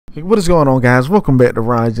Hey, what is going on, guys? Welcome back to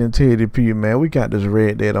Rising TDP, man. We got this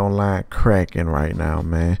Red Dead Online cracking right now,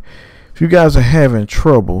 man. If you guys are having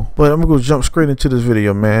trouble, but I'm gonna jump straight into this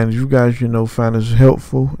video, man. If you guys, find this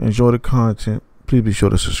helpful, enjoy the content, please be sure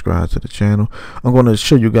to subscribe to the channel. I'm gonna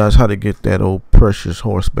show you guys how to get that old precious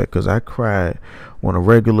horse back, because I cried when a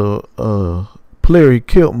regular player, he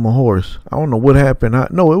killed my horse. I don't know what happened.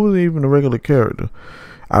 No, it wasn't even a regular character.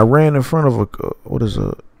 I ran in front of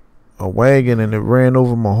a wagon, and it ran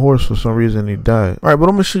over my horse for some reason. He died. Alright, but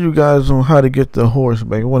I'm gonna show you guys on how to get the horse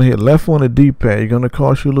back. You want to hit left on the D-pad. You're gonna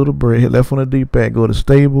cost you a little bread. Hit left on the D-pad, go to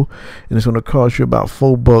stable, and it's gonna cost you about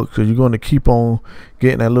 $4. So you're gonna keep on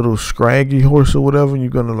getting that little scraggy horse or whatever, and you're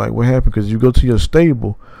gonna like, what happened? Because you go to your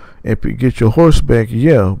stable and get your horse back,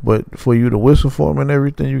 yeah, but for you to whistle for him and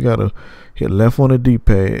everything, you gotta hit left on the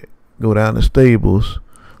D-pad, go down the stables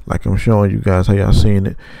like I'm showing you guys how y'all seen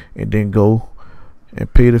it, and then go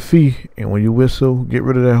and pay the fee. And when you whistle, get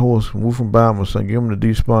rid of that horse, move from by him or something, give him the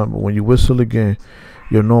despawn. But when you whistle again,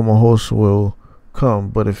 your normal horse will come.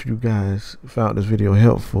 But if you guys found this video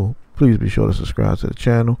helpful, please be sure to subscribe to the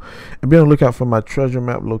channel and be on the lookout for my treasure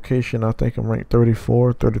map location. I think I'm ranked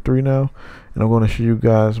 34, 33 now, and I'm going to show you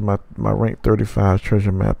guys my rank 35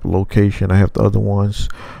 treasure map location. I have the other ones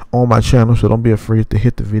on my channel, so don't be afraid to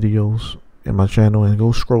hit the videos in my channel and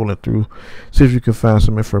go scrolling through, see if you can find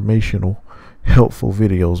some informational helpful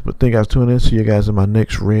videos. But thank you guys for tuning in. See you guys in my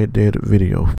next Red Dead video.